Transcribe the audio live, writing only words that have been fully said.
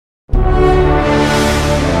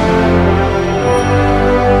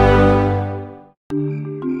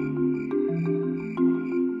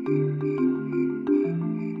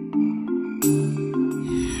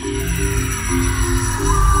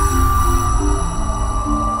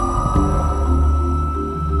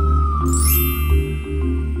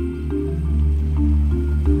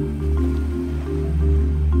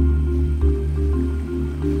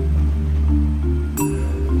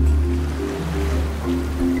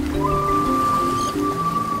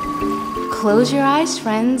Close your eyes,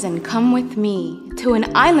 friends, and come with me to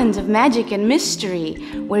an island of magic and mystery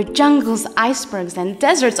where jungles, icebergs, and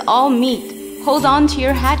deserts all meet. Hold on to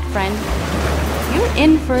your hat, friend. You're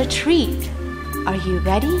in for a treat. Are you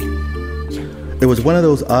ready? It was one of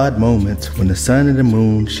those odd moments when the sun and the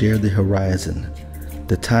moon shared the horizon.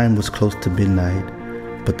 The time was close to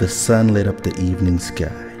midnight, but the sun lit up the evening sky.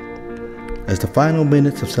 As the final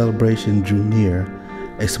minutes of celebration drew near,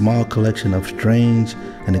 a small collection of strange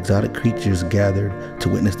and exotic creatures gathered to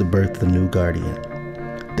witness the birth of the new guardian.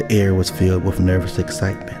 The air was filled with nervous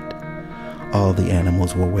excitement. All the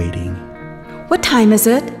animals were waiting. What time is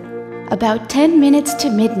it? About 10 minutes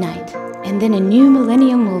to midnight, and then a new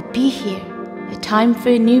millennium will be here. A time for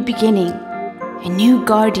a new beginning, a new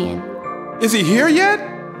guardian. Is he here yet?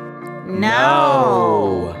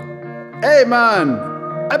 No. Hey man,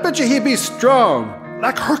 I bet you he'd be strong,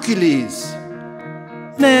 like Hercules.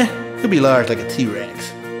 Nah, he'll be large like a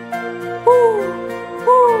T-Rex.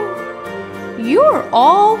 You're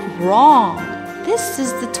all wrong. This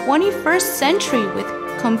is the 21st century with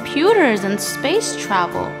computers and space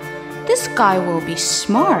travel. This guy will be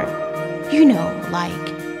smart. You know, like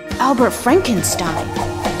Albert Frankenstein.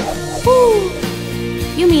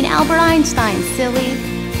 You mean Albert Einstein, silly.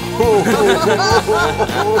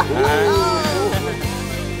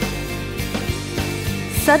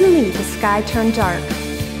 Suddenly, the sky turned dark.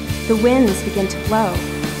 The winds began to blow,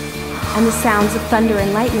 and the sounds of thunder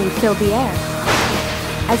and lightning filled the air.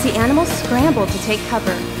 As the animals scrambled to take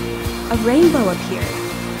cover, a rainbow appeared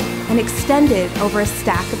and extended over a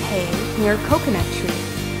stack of hay near a coconut tree.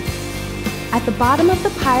 At the bottom of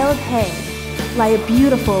the pile of hay lay a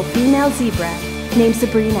beautiful female zebra named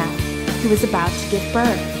Sabrina, who was about to give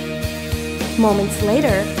birth. Moments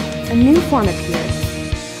later, a new form appeared,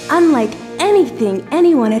 unlike anything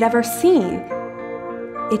anyone had ever seen.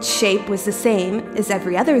 Its shape was the same as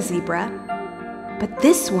every other zebra, but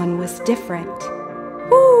this one was different.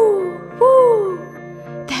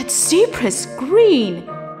 That zebra's green.